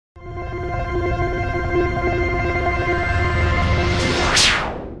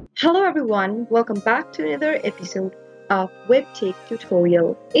Hello everyone, welcome back to another episode of Webtech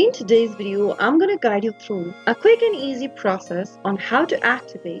Tutorial. In today's video, I'm going to guide you through a quick and easy process on how to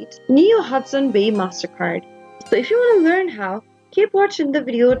activate NEO Hudson Bay Mastercard. So if you want to learn how, keep watching the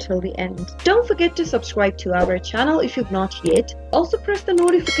video till the end. Don't forget to subscribe to our channel if you've not yet. Also press the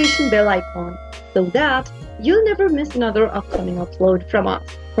notification bell icon so that you'll never miss another upcoming upload from us.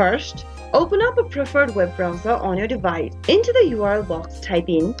 First, open up a preferred web browser on your device. Into the URL box, type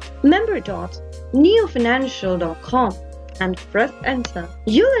in member.neofinancial.com and press enter.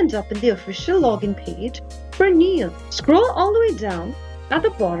 You'll end up in the official login page for NEO. Scroll all the way down at the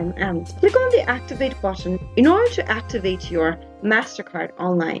bottom and click on the activate button in order to activate your Mastercard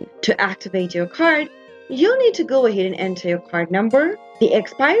online. To activate your card, you'll need to go ahead and enter your card number, the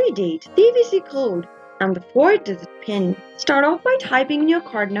expiry date, CVC code, and the 4-digit PIN. Start off by typing in your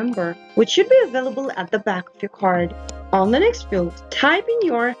card number, which should be available at the back of your card. On the next field, type in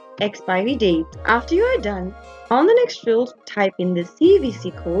your expiry date. After you are done, on the next field, type in the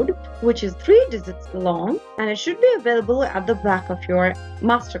CVC code, which is 3 digits long, and it should be available at the back of your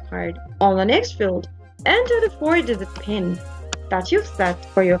Mastercard. On the next field, enter the 4-digit PIN that you've set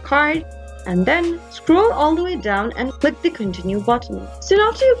for your card, and then scroll all the way down and click the continue button. Soon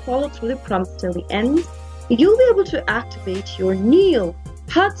after you follow through the prompts till the end, you'll be able to activate your NEO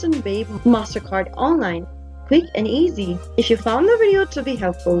Hudson Bay Mastercard online, quick and easy. If you found the video to be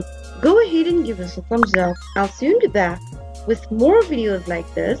helpful, go ahead and give us a thumbs up. I'll soon be back with more videos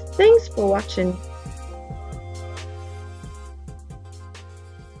like this. Thanks for watching.